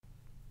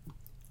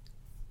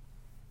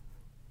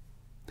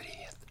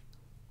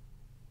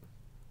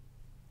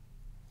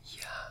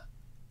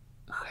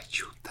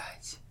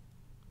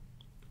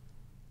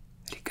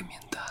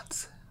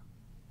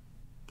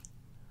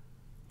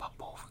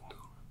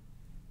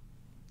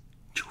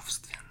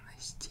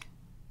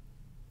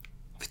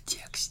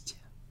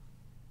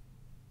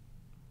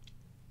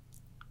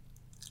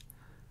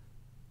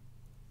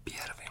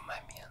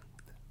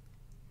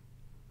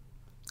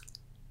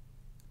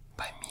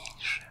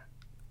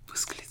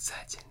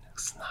восклицательных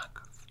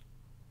знаков.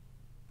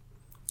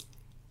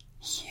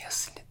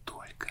 Если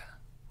только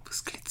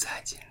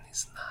восклицательный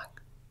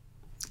знак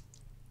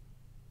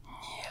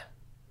не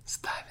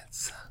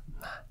ставится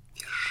на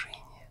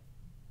вершине,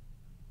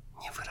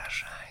 не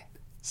выражает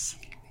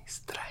сильной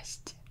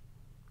страсти.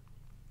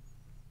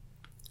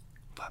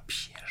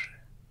 Вообще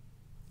же,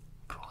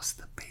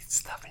 просто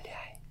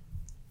представляй,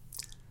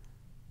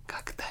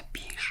 когда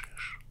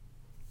пишешь,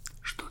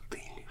 что ты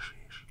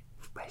лежишь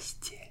в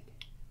постели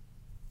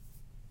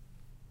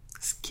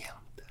с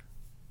кем-то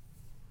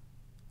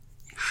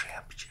и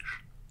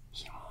шепчешь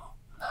ему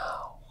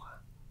на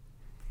ухо.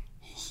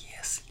 И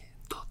если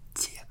тот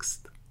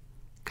текст,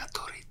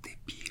 который ты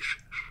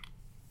пишешь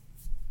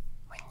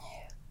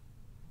мне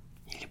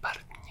или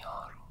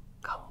партнеру,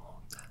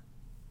 кому-то,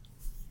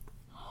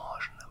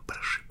 можно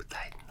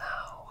прошептать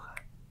на ухо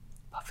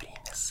во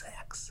время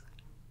секса,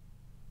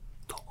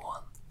 то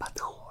он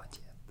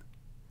подходит.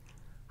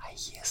 А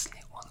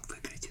если он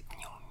выглядит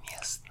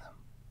неуместным,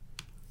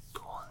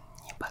 то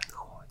он не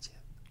подходит.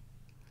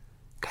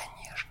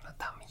 Конечно,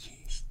 там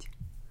есть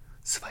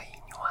свои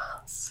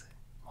нюансы.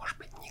 Может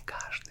быть, не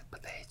каждый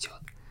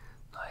подойдет,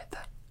 но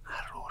это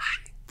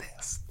хороший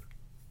тест.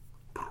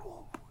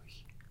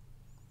 Пробуй.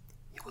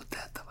 И вот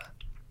этого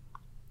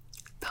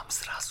там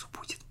сразу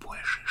будет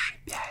больше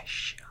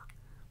шипящих,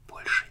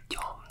 больше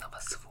темного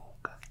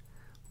звука,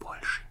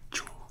 больше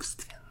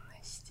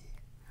чувственности,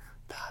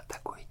 да,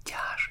 такой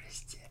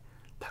тяжести,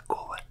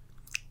 такого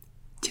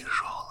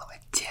тяжелого,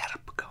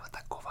 терпкого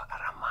такого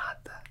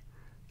аромата,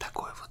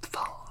 такой вот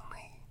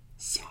волны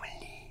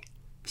земли,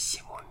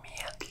 всего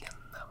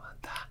медленного,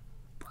 да,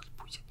 вот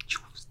будет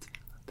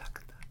чувственно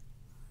тогда.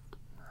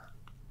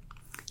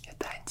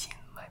 Это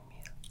один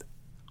момент.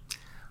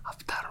 А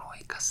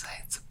второй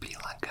касается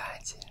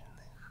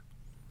прилагательных.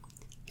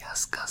 Я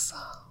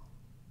сказал,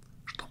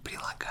 что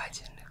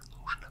прилагательных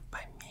нужно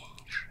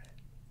поменьше.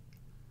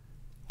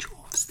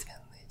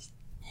 Чувственность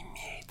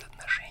имеет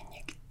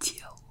отношение к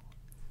телу,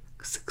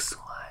 к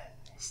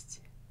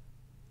сексуальности.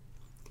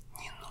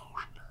 Не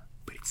нужно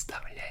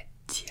представлять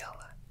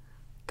тело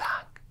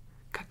так,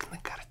 как на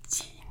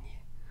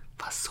картине,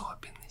 в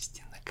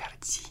особенности на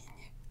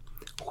картине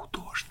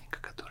художника,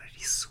 который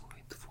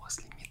рисует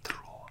возле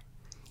метро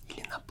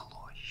или на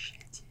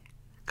площади,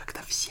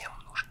 когда всем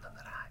нужно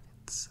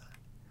нравиться.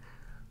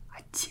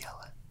 А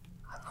тело,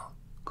 оно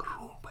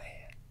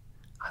грубое,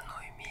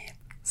 оно имеет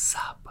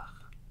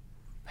запах,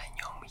 на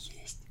нем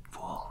есть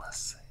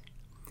волосы,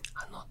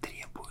 оно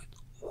требует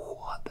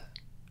ухода,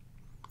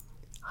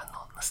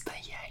 оно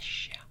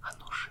настоящее,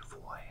 оно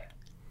живое.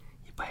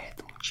 И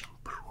поэтому чем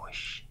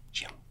проще,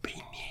 чем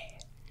прямее,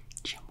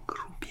 чем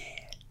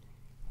грубее,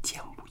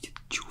 тем будет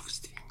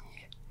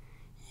чувственнее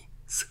и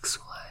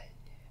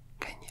сексуальнее,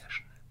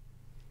 конечно.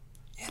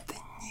 Это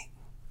не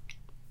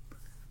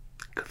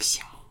ко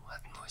всему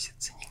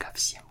относится, не ко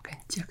всем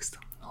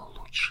контекстам, но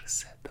лучше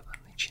с этого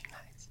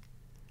начинать.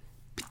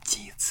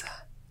 Птица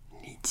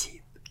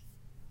летит.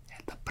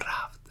 Это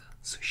правда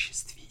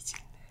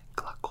существительное,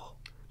 глагол,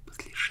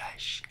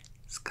 подлежащий,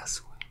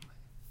 сказуемое.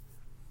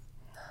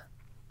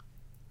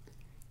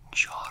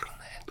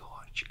 Черная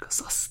точка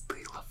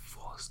застыла в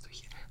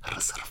воздухе,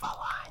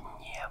 разорвала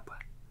небо.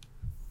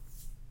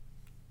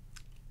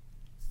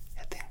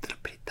 Это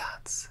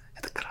интерпретация,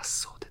 это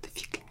красота, это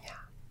фигня.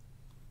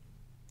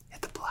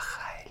 Это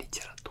плохая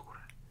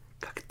литература.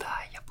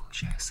 Когда я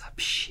получаю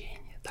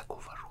сообщение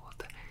такого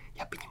рода,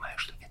 я понимаю,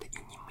 что это и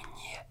не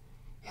мне,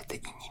 это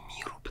и не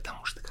миру,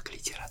 потому что как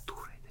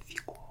литература это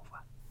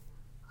фигово,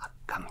 а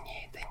ко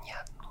мне это не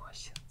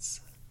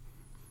относится.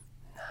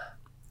 Да.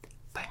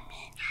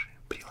 Поменьше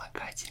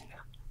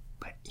прилагательных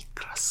и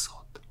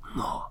красот,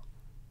 но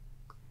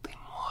ты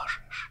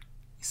можешь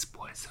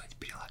использовать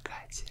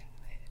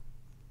прилагательные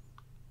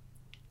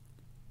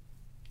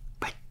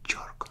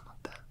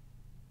подчеркнуто,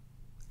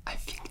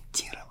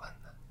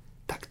 аффектированно.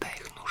 Тогда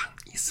их нужен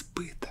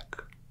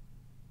избыток,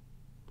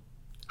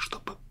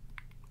 чтобы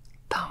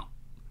там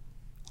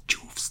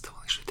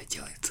чувствовалось, что это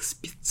делается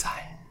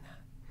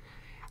специально.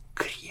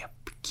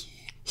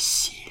 Крепкие,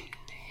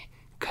 сильные,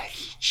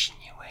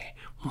 коричневые,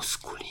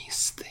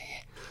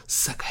 мускулистые,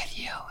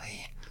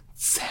 загорелые,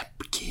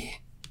 цепкие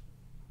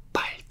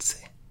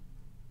пальцы.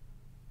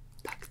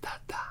 Тогда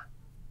да.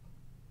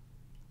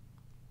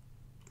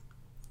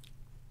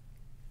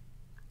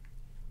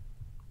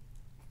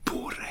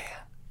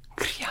 Бурая,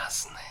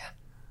 грязная,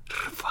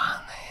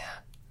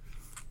 рваная,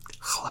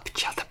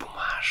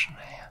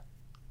 хлопчатобумажная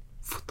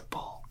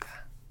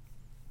футболка,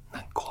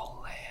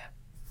 наголое,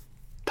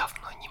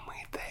 давно не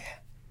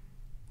мытое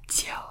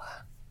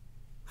тело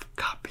в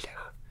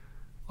каплях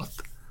от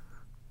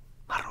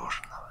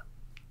мороженого.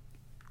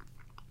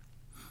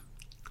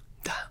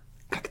 Да,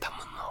 когда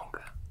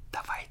много,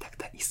 давай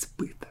тогда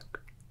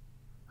избыток.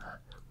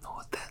 Но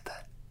вот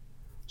это,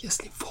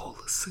 если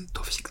волосы,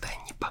 то всегда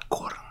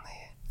непокорные.